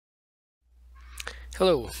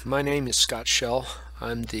Hello, my name is Scott Schell.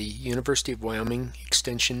 I'm the University of Wyoming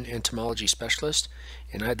Extension Entomology Specialist,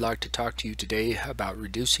 and I'd like to talk to you today about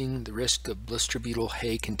reducing the risk of blister beetle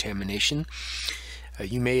hay contamination.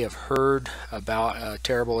 You may have heard about a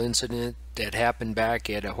terrible incident that happened back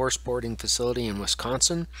at a horse boarding facility in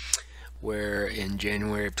Wisconsin, where in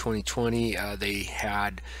January of 2020 they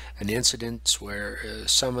had an incident where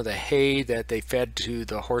some of the hay that they fed to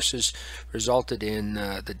the horses resulted in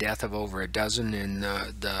the death of over a dozen, and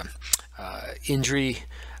the injury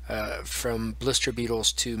from blister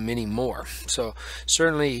beetles to many more. So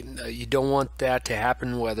certainly you don't want that to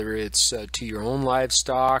happen, whether it's to your own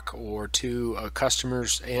livestock or to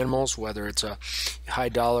customers' animals, whether it's a high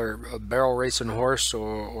dollar barrel racing horse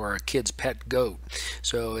or a kid's pet goat.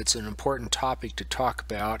 So it's an important topic to talk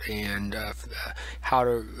about, and how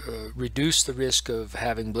to reduce the risk of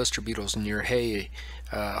having blister beetles in your hay.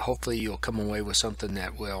 Hopefully you'll come away with something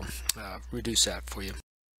that will reduce that for you.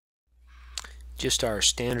 Just our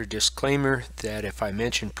standard disclaimer that if I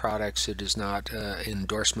mention products, it is not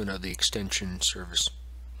endorsement of the extension service.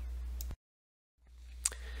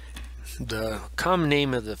 The common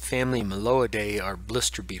name of the family Meloidae are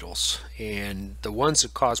blister beetles, and the ones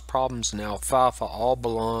that cause problems in alfalfa all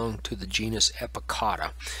belong to the genus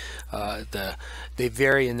Epicata. They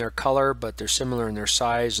vary in their color, but they're similar in their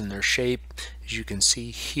size and their shape, as you can see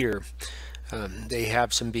here. They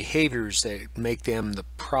have some behaviors that make them the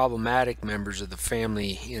problematic members of the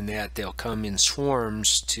family, in that they'll come in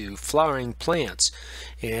swarms to flowering plants,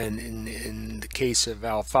 and in the case of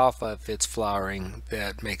alfalfa, if it's flowering,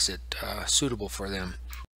 that makes it suitable for them.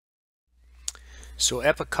 So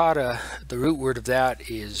epicata, the root word of that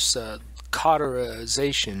is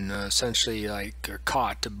cauterization, essentially like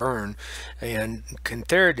caught, to burn, and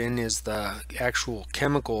cantharidin is the actual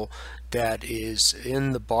chemical that is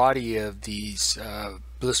in the body of these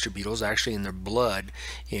blister beetles, actually in their blood,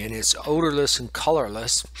 and it's odorless and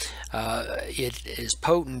colorless. It is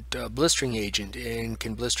potent blistering agent and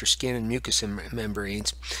can blister skin and mucous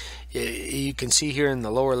membranes. You can see here in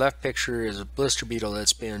the lower left picture is a blister beetle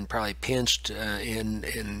that's been probably pinched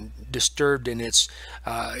and disturbed, and it's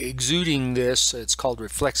exuding this. It's called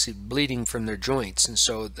reflexive bleeding from their joints, and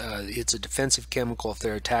so it's a defensive chemical if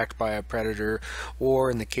they're attacked by a predator,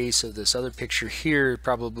 or in the case of this other picture here,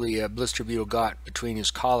 probably a blister beetle got between his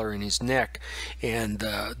collar and his neck, and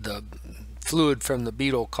the fluid from the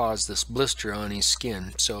beetle caused this blister on his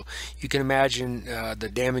skin. So you can imagine the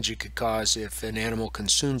damage it could cause if an animal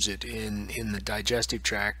consumes it in the digestive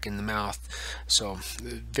tract, in the mouth. So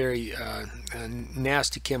very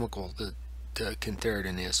nasty chemical the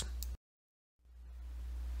cantharidin is.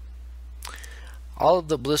 All of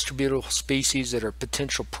the blister beetle species that are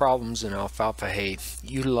potential problems in alfalfa hay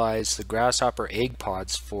utilize the grasshopper egg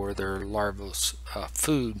pods for their larval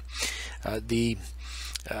food. The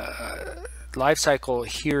life cycle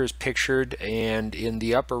here is pictured, and in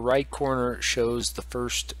the upper right corner shows the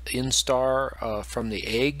first instar from the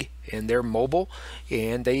egg, and they're mobile,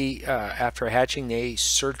 and they after hatching they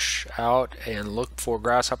search out and look for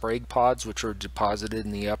grasshopper egg pods, which are deposited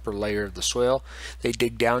in the upper layer of the soil. They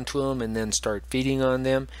dig down to them and then start feeding on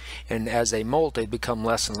them, and as they molt they become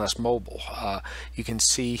less and less mobile. You can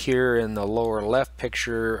see here in the lower left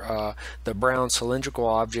picture the brown cylindrical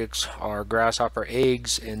objects are grasshopper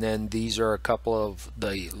eggs, and then these are a couple of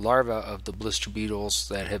the larvae of the blister beetles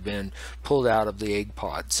that have been pulled out of the egg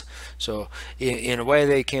pods. So in a way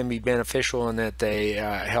they can be beneficial in that they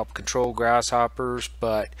help control grasshoppers,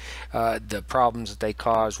 but the problems that they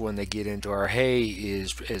cause when they get into our hay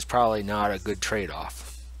is probably not a good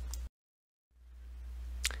trade-off.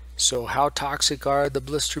 So how toxic are the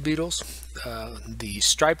blister beetles? The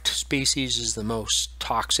striped species is the most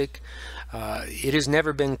toxic. It has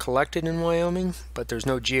never been collected in Wyoming, but there's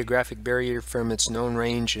no geographic barrier from its known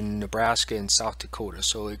range in Nebraska and South Dakota,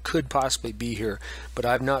 so it could possibly be here, but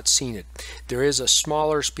I've not seen it. There is a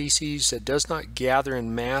smaller species that does not gather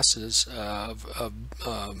in masses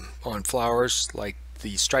on flowers like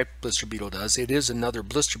the striped blister beetle does. It is another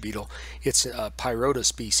blister beetle. It's a Pyrota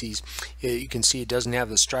species. You can see it doesn't have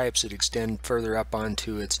the stripes that extend further up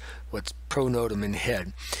onto its pronotum and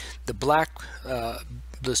head. The black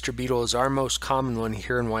blister beetle is our most common one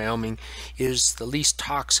here in Wyoming. It is the least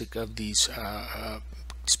toxic of these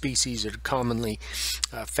species that are commonly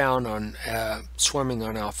found on swarming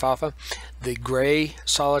on alfalfa. The gray,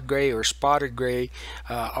 solid gray, or spotted gray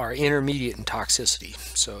are intermediate in toxicity.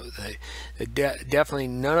 So definitely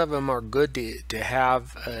none of them are good to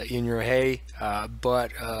have in your hay,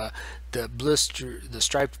 but the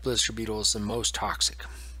striped blister beetle is the most toxic.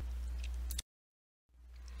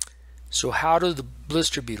 So how do the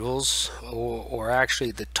blister beetles, or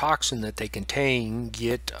actually the toxin that they contain,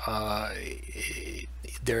 get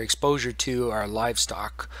their exposure to our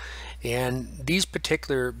livestock? And these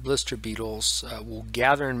particular blister beetles will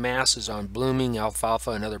gather in masses on blooming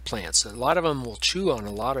alfalfa and other plants. A lot of them will chew on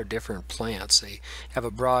a lot of different plants. They have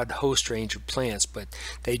a broad host range of plants, but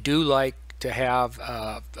they do like to have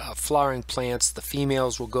flowering plants. The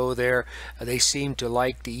females will go there. They seem to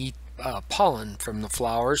like to eat pollen from the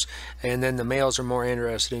flowers, and then the males are more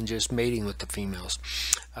interested in just mating with the females.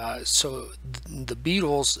 So the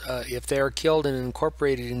beetles, if they are killed and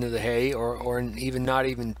incorporated into the hay, or even not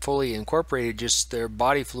even fully incorporated, just their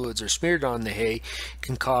body fluids are smeared on the hay,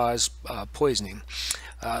 can cause poisoning.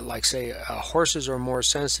 Like say, horses are more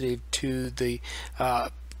sensitive to the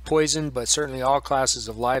poison, but certainly all classes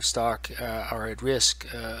of livestock are at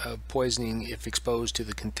risk of poisoning if exposed to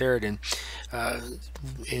the cantharidin.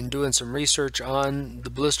 In doing some research on the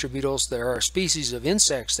blister beetles, there are species of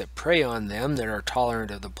insects that prey on them that are tolerant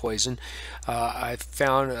of the poison. I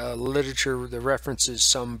found literature that references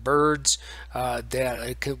some birds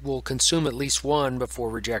that will consume at least one before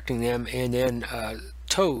rejecting them, and then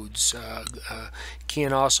toads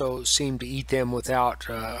can also seem to eat them without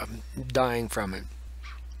dying from it.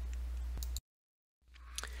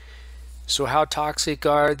 So how toxic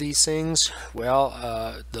are these things?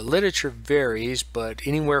 Well, the literature varies, but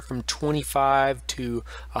anywhere from 25 to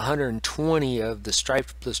 120 of the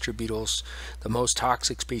striped blister beetles, the most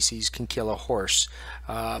toxic species, can kill a horse.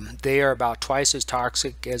 They are about twice as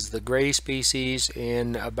toxic as the gray species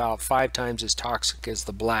and about 5 times as toxic as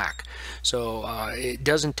the black. So it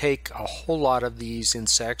doesn't take a whole lot of these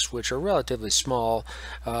insects, which are relatively small,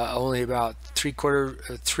 only about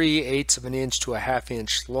 3/8 of an inch to a ½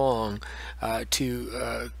 inch long,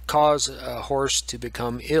 to cause a horse to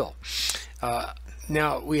become ill.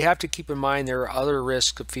 Now, we have to keep in mind there are other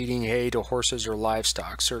risks of feeding hay to horses or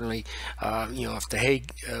livestock. Certainly, if the hay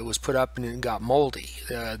was put up and it got moldy,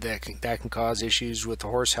 that can cause issues with the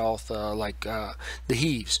horse health, like the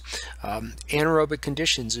heaves. Anaerobic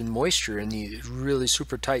conditions and moisture in the really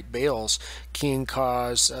super tight bales can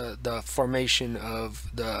cause the formation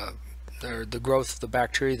of the growth of the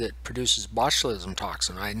bacteria that produces botulism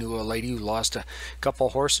toxin. I knew a lady who lost a couple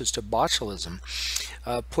of horses to botulism.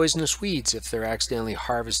 Poisonous weeds, if they're accidentally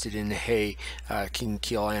harvested in the hay, can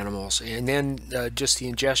kill animals. And then just the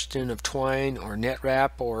ingestion of twine or net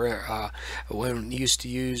wrap, or when we used to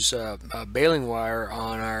use baling wire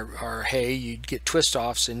on our hay, you'd get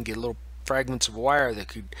twist-offs and get little fragments of wire that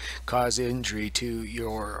could cause injury to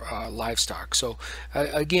your livestock. So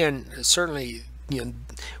again, certainly,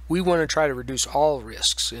 we want to try to reduce all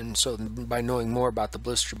risks, and so by knowing more about the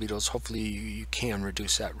blister beetles, hopefully you can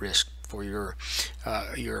reduce that risk for your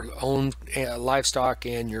own livestock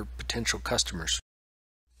and your potential customers.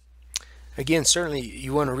 Again, certainly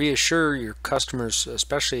you want to reassure your customers,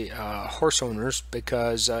 especially horse owners,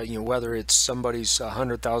 because whether it's somebody's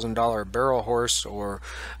 $100,000 barrel horse or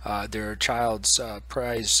their child's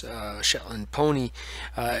prize Shetland pony,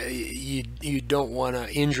 you don't want to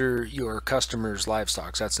injure your customers'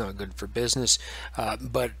 livestock. That's not good for business.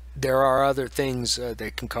 But there are other things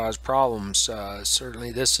that can cause problems.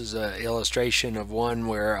 Certainly this is an illustration of one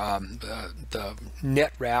where the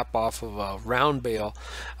net wrap off of a round bale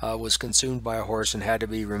was consumed by a horse and had to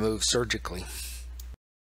be removed surgically.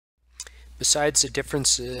 Besides the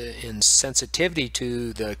difference in sensitivity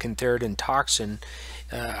to the cantharidin toxin,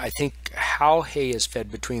 I think how hay is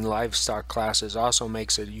fed between livestock classes also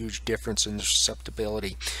makes a huge difference in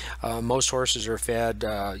susceptibility. Most horses are fed,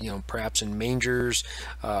 perhaps in mangers,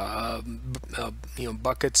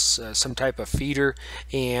 buckets, some type of feeder,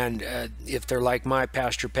 and if they're like my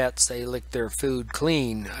pasture pets, they lick their food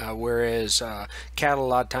clean. Whereas cattle, a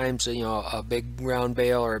lot of times, a big round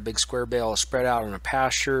bale or a big square bale is spread out on a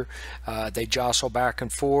pasture. They jostle back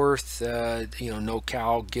and forth. No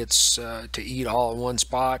cow gets to eat all in one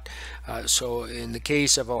spot. So in the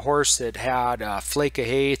case of a horse that had a flake of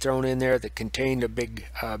hay thrown in there that contained a big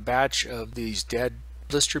batch of these dead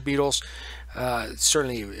blister beetles,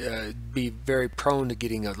 certainly be very prone to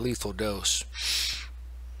getting a lethal dose.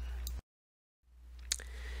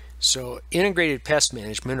 So integrated pest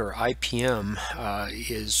management, or IPM,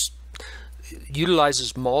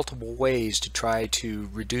 utilizes multiple ways to try to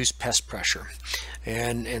reduce pest pressure,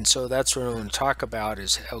 and so that's what I want to talk about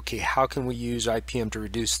is, okay, how can we use IPM to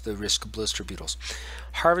reduce the risk of blister beetles?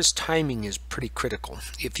 Harvest timing is pretty critical.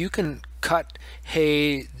 If you can cut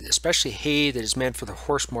hay, especially hay that is meant for the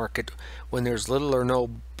horse market, when there's little or no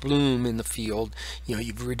bloom in the field,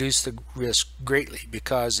 you've reduced the risk greatly,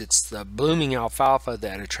 because it's the blooming alfalfa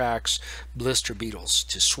that attracts blister beetles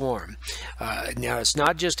to swarm. Now, it's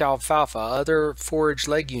not just alfalfa. Other forage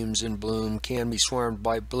legumes in bloom can be swarmed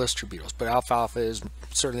by blister beetles, but alfalfa is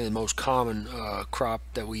certainly the most common crop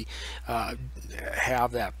that we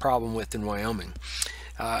have that problem with in Wyoming.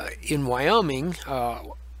 In Wyoming,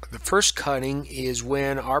 the first cutting is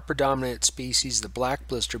when our predominant species, the black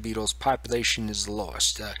blister beetles, population is the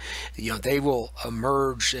lowest. They will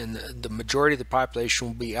emerge, and the majority of the population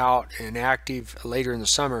will be out and active later in the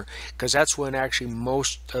summer, because that's when actually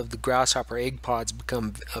most of the grasshopper egg pods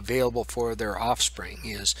become available for their offspring.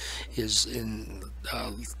 Is in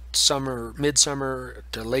summer, midsummer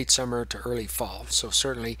to late summer to early fall. So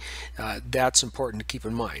certainly that's important to keep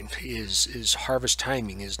in mind. Is harvest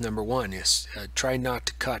timing is number one. Is try not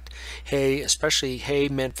to cut hay, especially hay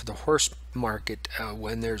meant for the horse market,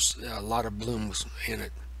 when there's a lot of blooms in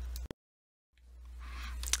it.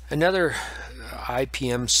 Another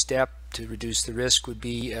IPM step to reduce the risk would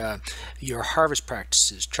be your harvest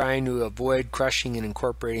practices, trying to avoid crushing and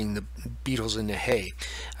incorporating the beetles into hay.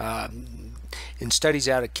 In studies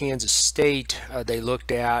out of Kansas State, they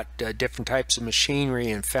looked at different types of machinery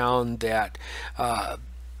and found that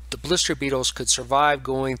the blister beetles could survive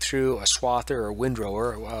going through a swather or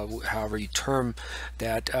windrower, however you term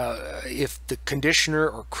that, if the conditioner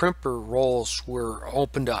or crimper rolls were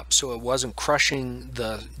opened up, so it wasn't crushing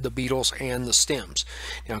the beetles and the stems.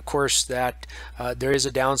 Now, of course, that there is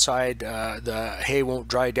a downside. The hay won't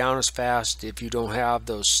dry down as fast if you don't have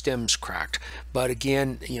those stems cracked. But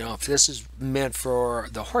again, if this is meant for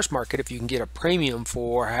the horse market, if you can get a premium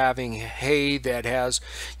for having hay that has,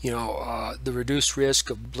 the reduced risk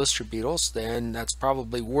of blister beetles, then that's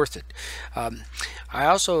probably worth it. I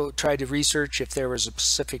also tried to research if there was a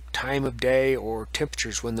specific time of day or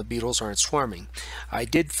temperatures when the beetles aren't swarming. I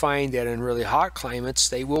did find that in really hot climates,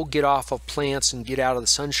 they will get off of plants and get out of the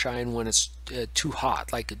sunshine when it's too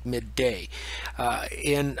hot, like at midday,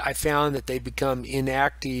 and I found that they become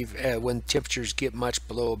inactive when temperatures get much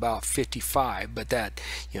below about 55. But that,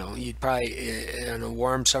 you'd probably, on a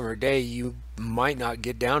warm summer day, you might not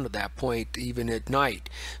get down to that point even at night.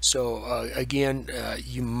 So again,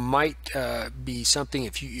 you might be something,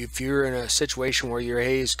 if you're in a situation where your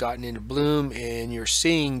hay has gotten into bloom and you're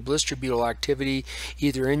seeing blister beetle activity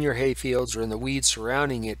either in your hay fields or in the weeds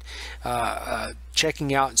surrounding it,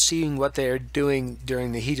 checking out and seeing what they're doing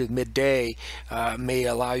during the heat of midday may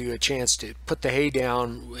allow you a chance to put the hay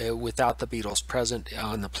down without the beetles present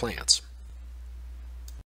on the plants.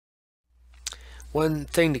 One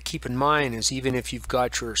thing to keep in mind is, even if you've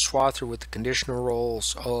got your swather with the conditioner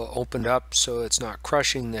rolls opened up so it's not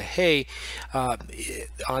crushing the hay,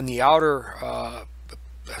 on the outer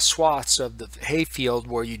swaths of the hay field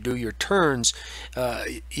where you do your turns,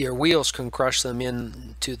 your wheels can crush them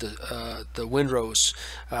into the windrows.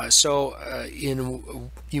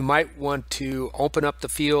 You might want to open up the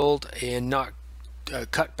field and not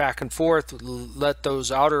cut back and forth, let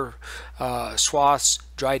those outer swaths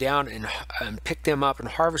dry down and pick them up and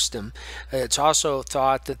harvest them. It's also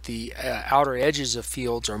thought that the outer edges of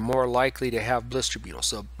fields are more likely to have blister beetles.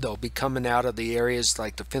 So they'll be coming out of the areas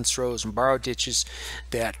like the fence rows and borrow ditches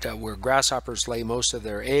that where grasshoppers lay most of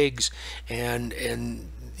their eggs, and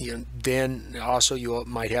then also you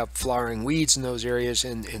might have flowering weeds in those areas,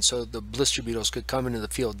 and so the blister beetles could come into the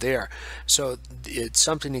field there. So it's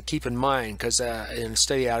something to keep in mind, because in a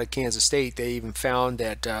study out of Kansas State, they even found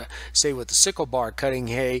that say with the sickle bar cutting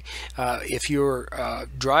hay, if you're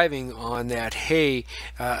driving on that hay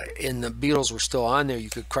and the beetles were still on there, you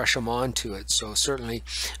could crush them onto it. So certainly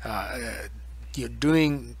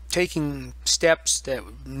taking steps that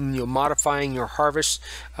modifying your harvest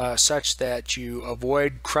such that you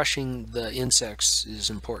avoid crushing the insects is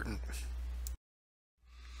important.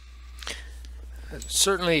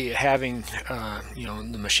 Certainly having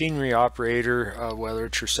the machinery operator, whether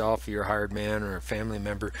it's yourself or your hired man or a family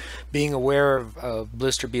member, being aware of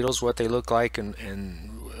blister beetles, what they look like, and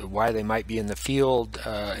why they might be in the field,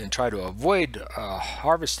 and try to avoid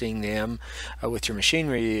harvesting them with your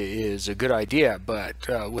machinery is a good idea. But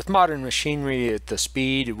with modern machinery, at the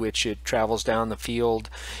speed at which it travels down the field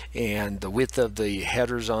and the width of the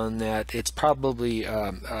headers on that, it's probably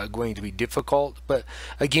going to be difficult. But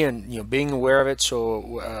again, being aware of it,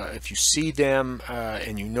 so if you see them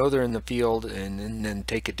and they're in the field, and then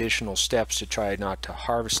take additional steps to try not to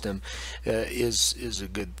harvest them, is a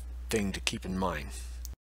good thing to keep in mind.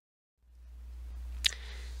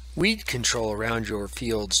 Weed control around your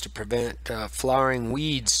fields to prevent flowering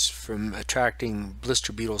weeds from attracting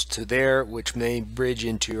blister beetles to there, which may bridge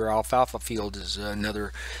into your alfalfa field, is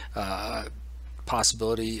another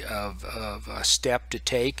possibility of a step to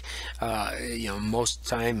take. Most of the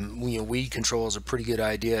time, weed control is a pretty good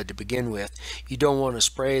idea to begin with. You don't want to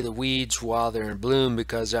spray the weeds while they're in bloom,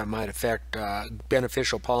 because that might affect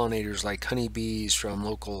beneficial pollinators like honeybees from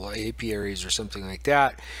local apiaries or something like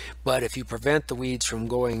that. But if you prevent the weeds from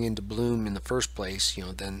going into bloom in the first place,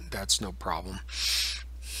 then that's no problem.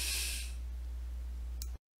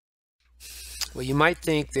 Well, you might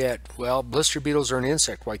think that, well, blister beetles are an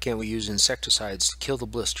insect. Why can't we use insecticides to kill the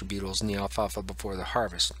blister beetles in the alfalfa before the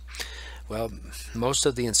harvest? Well, most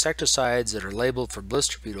of the insecticides that are labeled for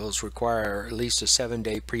blister beetles require at least a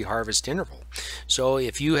 7-day pre-harvest interval. So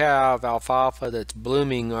if you have alfalfa that's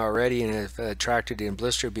blooming already and have attracted in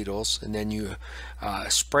blister beetles, and then you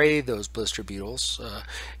spray those blister beetles,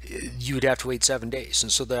 you would have to wait 7 days,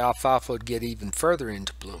 and so the alfalfa would get even further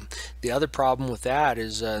into bloom. The other problem with that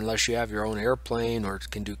is unless you have your own airplane or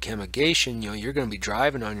can do chemigation, you're going to be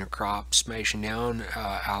driving on your crop, smashing down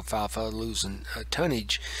alfalfa, losing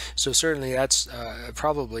tonnage. So certainly that's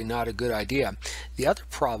probably not a good idea. The other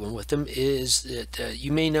problem with them is that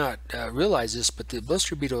you may not realize this, but the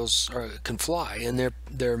blister beetles can fly, and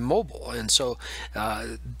they're mobile. And so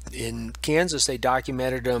in Kansas, they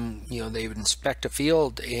documented them. They would inspect a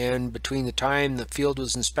field, and between the time the field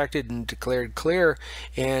was inspected and declared clear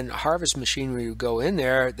and harvest machinery would go in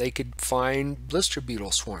there, they could find blister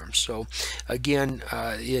beetle swarms. So again,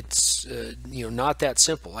 it's not that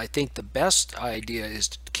simple. I think the best idea is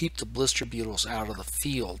to keep the blister beetles out of the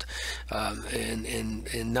field,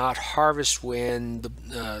 and not harvest when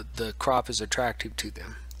the crop is attractive to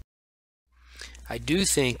them. I do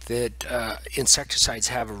think that insecticides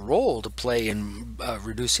have a role to play in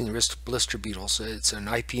reducing the risk of blister beetles. It's an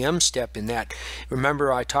IPM step in that.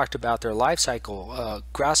 Remember, I talked about their life cycle.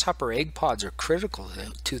 Grasshopper egg pods are critical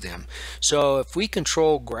to them. So if we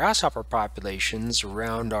control grasshopper populations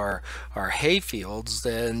around our hay fields,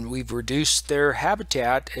 then we've reduced their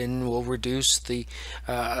habitat, and we'll reduce the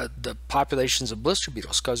populations of blister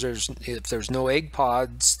beetles, because if there's no egg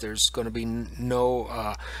pods, there's going to be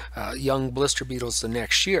no young blister beetles the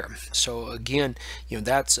next year. So again,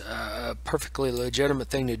 that's a perfectly legitimate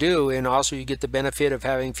thing to do, and also you get the benefit of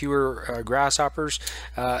having fewer grasshoppers,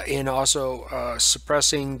 and also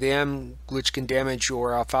suppressing them, which can damage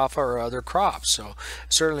your alfalfa or other crops. So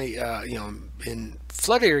certainly, in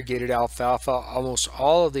flood irrigated alfalfa, almost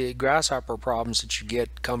all of the grasshopper problems that you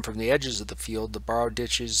get come from the edges of the field, the borrowed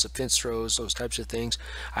ditches, the fence rows, those types of things.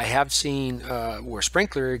 I have seen where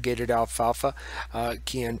sprinkler irrigated alfalfa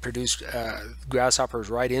can produce grasshoppers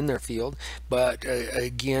right in their field, but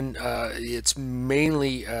again, it's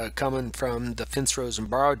mainly coming from the fence rows and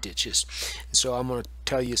borrowed ditches. So I'm going to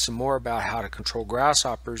tell you some more about how to control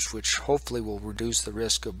grasshoppers, which hopefully will reduce the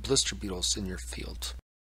risk of blister beetles in your field.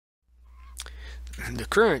 The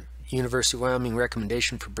current University of Wyoming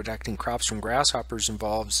recommendation for protecting crops from grasshoppers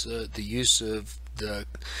involves the use of the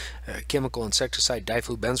chemical insecticide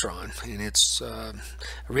diflubenzuron, and it's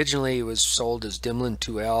originally it was sold as Dimlin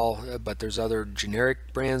 2L, but there's other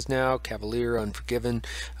generic brands now, Cavalier, Unforgiven.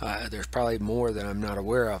 There's probably more that I'm not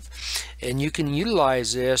aware of, and you can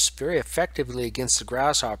utilize this very effectively against the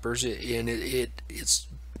grasshoppers, and it's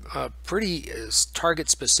pretty target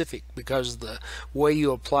specific because of the way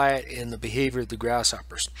you apply it and the behavior of the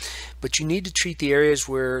grasshoppers. But you need to treat the areas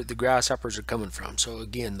where the grasshoppers are coming from. So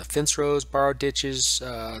again, the fence rows, borrowed ditches,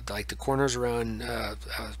 like the corners around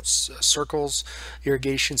circles,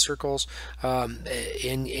 irrigation circles,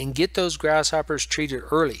 and get those grasshoppers treated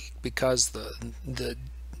early, because the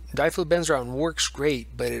diflubenzuron works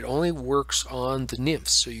great, but it only works on the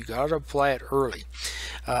nymphs, so you got to apply it early.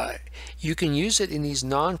 You can use it in these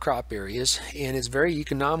non-crop areas, and it's very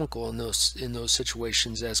economical in those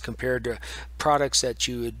situations as compared to products that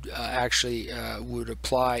you would actually would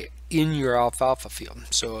apply in your alfalfa field.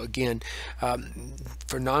 So again,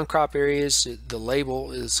 for non-crop areas, the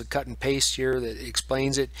label is a cut and paste here that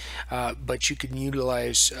explains it, but you can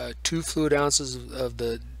utilize 2 fluid ounces of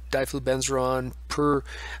the diflubenzuron per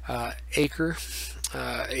acre,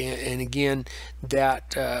 and again,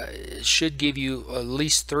 that should give you at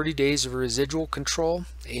least 30 days of residual control.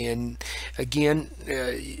 And again,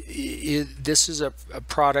 this is a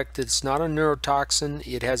product that's not a neurotoxin.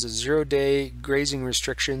 It has a 0-day grazing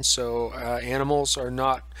restriction, so animals are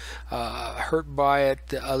not hurt by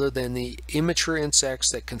it other than the immature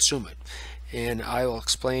insects that consume it, and I will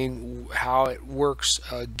explain how it works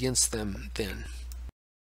against them then.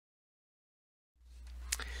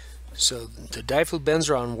 So the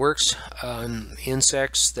diflubenzuron works on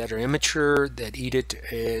insects that are immature that eat it,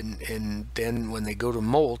 and then when they go to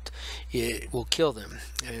molt, it will kill them.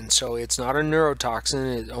 And so it's not a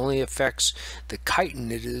neurotoxin. It only affects the chitin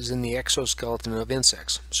that is in the exoskeleton of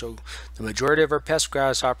insects. So the majority of our pest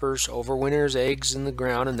grasshoppers overwinter as eggs in the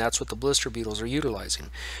ground, and that's what the blister beetles are utilizing.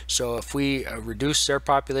 So if we reduce their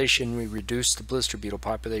population, we reduce the blister beetle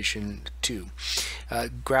population too.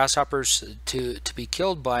 Grasshoppers to be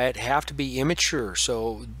killed by it have to be immature,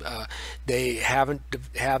 so they haven't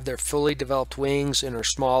have their fully developed wings and are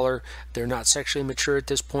smaller. They're not sexually mature at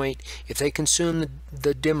this point. If they consume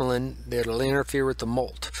the dimilin, it'll interfere with the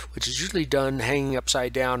molt, which is usually done hanging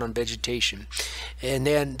upside down on vegetation. And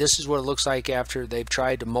then this is what it looks like after they've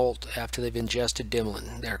tried to molt, after they've ingested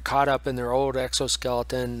dimilin. They're caught up in their old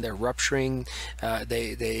exoskeleton. They're rupturing.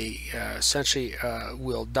 They essentially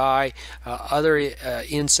will die. Other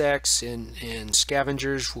insects and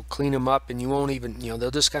scavengers will clean them up, and you won't even,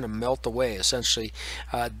 they'll just kind of melt away. Essentially,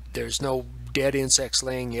 there's no dead insects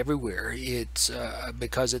laying everywhere. It's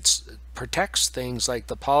because it protects things like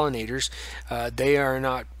the pollinators. They are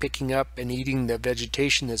not picking up and eating the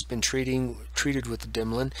vegetation that's been treated with the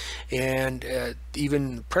dimilin, and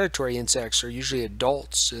even predatory insects are usually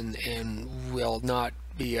adults and will not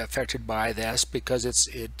be affected by this because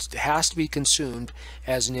it has to be consumed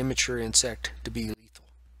as an immature insect to be lethal.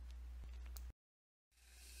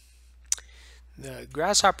 The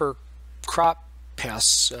grasshopper crop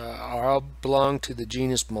pests all belong to the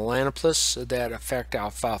genus Melanoplis that affect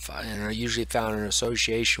alfalfa and are usually found in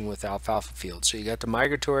association with alfalfa fields. So you got the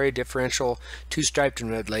migratory, differential, two-striped,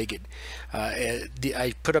 and red-legged.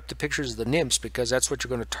 I put up the pictures of the nymphs because that's what you're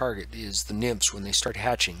going to target, is the nymphs when they start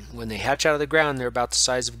hatching. When they hatch out of the ground, they're about the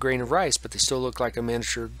size of a grain of rice, but they still look like a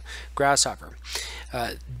miniature grasshopper.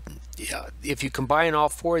 If you combine all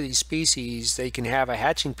four of these species, they can have a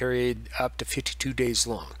hatching period up to 52 days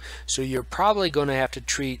long. So you're probably going to have to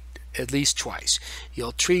treat at least twice.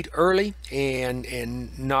 You'll treat early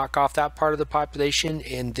and knock off that part of the population,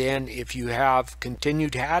 and then if you have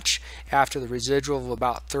continued hatch after the residual of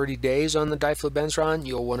about 30 days on the diflubenzuron,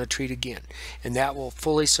 you'll want to treat again, and that will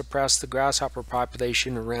fully suppress the grasshopper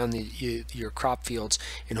population around your crop fields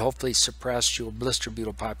and hopefully suppress your blister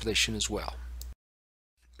beetle population as well.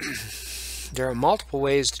 There are multiple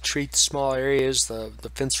ways to treat the small areas,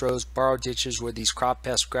 the fence rows, borrow ditches, where these crop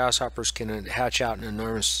pest grasshoppers can hatch out in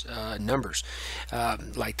enormous numbers.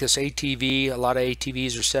 Like this ATV, a lot of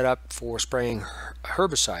ATVs are set up for spraying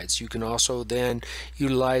herbicides. You can also then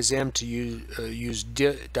utilize them to use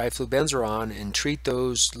diflubenzuron and treat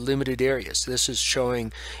those limited areas. This is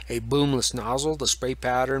showing a boomless nozzle, the spray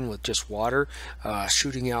pattern with just water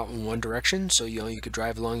shooting out in one direction. So you could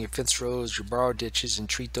drive along your fence rows, your borrow ditches, and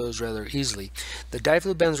treat those rather easily. The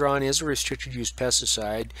diflubenzuron is a restricted use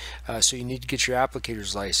pesticide, so you need to get your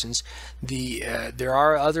applicator's license. There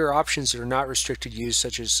are other options that are not restricted use,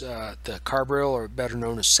 such as the carbaryl, or better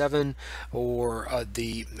known as 7, or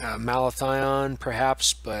the malathion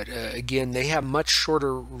perhaps, but again, they have much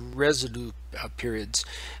shorter residue periods.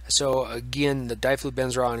 So again, the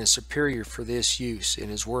diflubenzuron is superior for this use and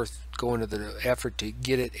is worth going to the effort to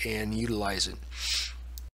get it and utilize it.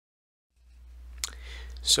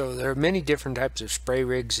 So there are many different types of spray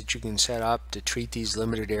rigs that you can set up to treat these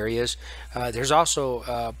limited areas. There's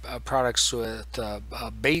also products with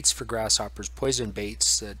baits for grasshoppers, poison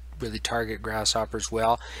baits that really target grasshoppers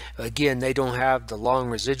well. Again, they don't have the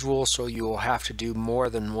long residual, so you will have to do more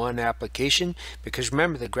than one application, because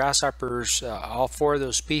remember, the grasshoppers, all four of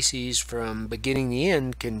those species from beginning to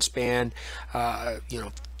end, can span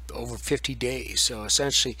over 50 days. So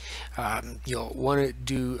essentially, you'll want to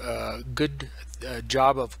do a good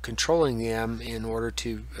job of controlling them in order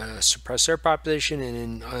to suppress their population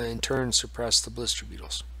and in turn suppress the blister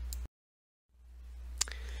beetles.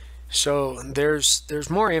 So there's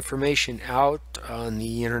more information out on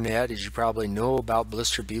the internet, as you probably know, about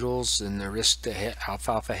blister beetles and the risk to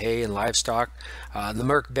alfalfa hay and livestock. The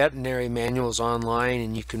Merck Veterinary Manual is online,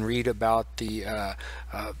 and you can read about the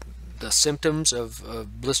symptoms of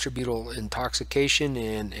blister beetle intoxication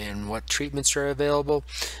and what treatments are available.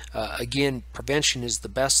 Again, prevention is the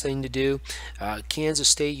best thing to do. Kansas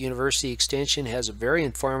State University Extension has a very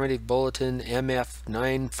informative bulletin, MF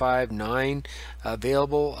 959,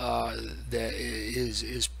 available that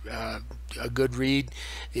is a good read.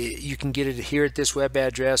 You can get it here at this web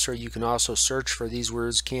address, or you can also search for these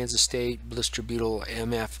words, Kansas State Blister Beetle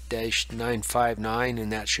MF-959,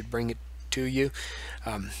 and that should bring it to you.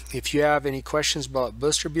 If you have any questions about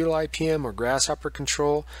blister beetle IPM or grasshopper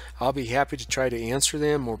control, I'll be happy to try to answer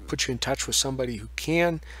them or put you in touch with somebody who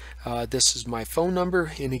can. This is my phone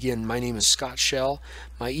number, and again, my name is Scott Schell.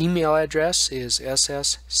 My email address is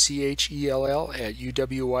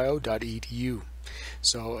sschell@uwyo.edu.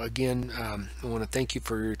 So again, I want to thank you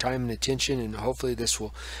for your time and attention, and hopefully this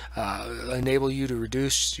will enable you to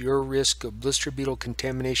reduce your risk of blister beetle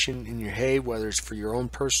contamination in your hay, whether it's for your own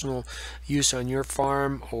personal use on your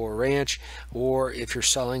farm or ranch, or if you're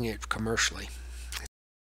selling it commercially.